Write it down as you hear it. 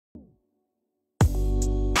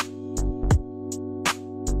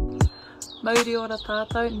Mauri ora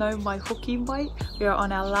tātou, no mai hoki mai. We are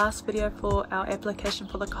on our last video for our application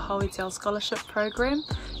for the Kahoe Te Ao Scholarship Program,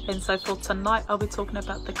 and so for tonight I'll be talking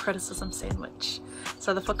about the criticism sandwich.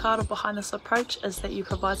 So the whakaaro behind this approach is that you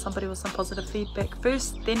provide somebody with some positive feedback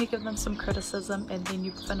first, then you give them some criticism, and then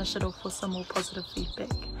you finish it off with some more positive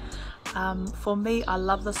feedback. For me, I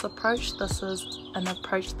love this approach. This is an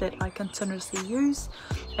approach that I continuously use,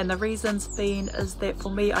 and the reasons being is that for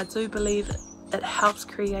me, I do believe it helps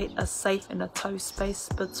create a safe and a toe space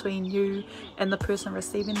between you and the person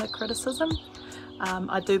receiving the criticism.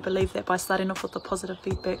 I do believe that by starting off with the positive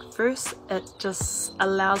feedback first, it just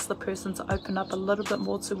allows the person to open up a little bit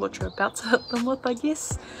more to what you're about to hit them with, I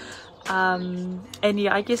guess. And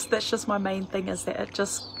yeah, I guess that's just my main thing, is that it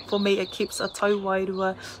just, for me, it keeps a tau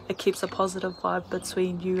wairua, it keeps a positive vibe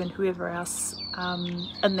between you and whoever else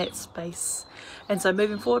in that space. And so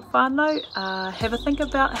moving forward, whānau, have a think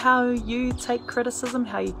about how you take criticism,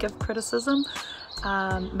 how you give criticism.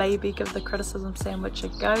 Maybe give the criticism sandwich a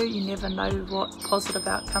go. You never know what positive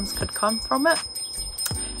outcomes could come from it.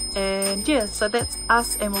 And yeah, so that's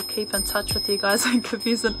us, and we'll keep in touch with you guys and give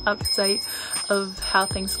you an update of how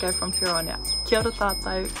things go from here on out. Kia ora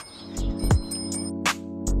tātou.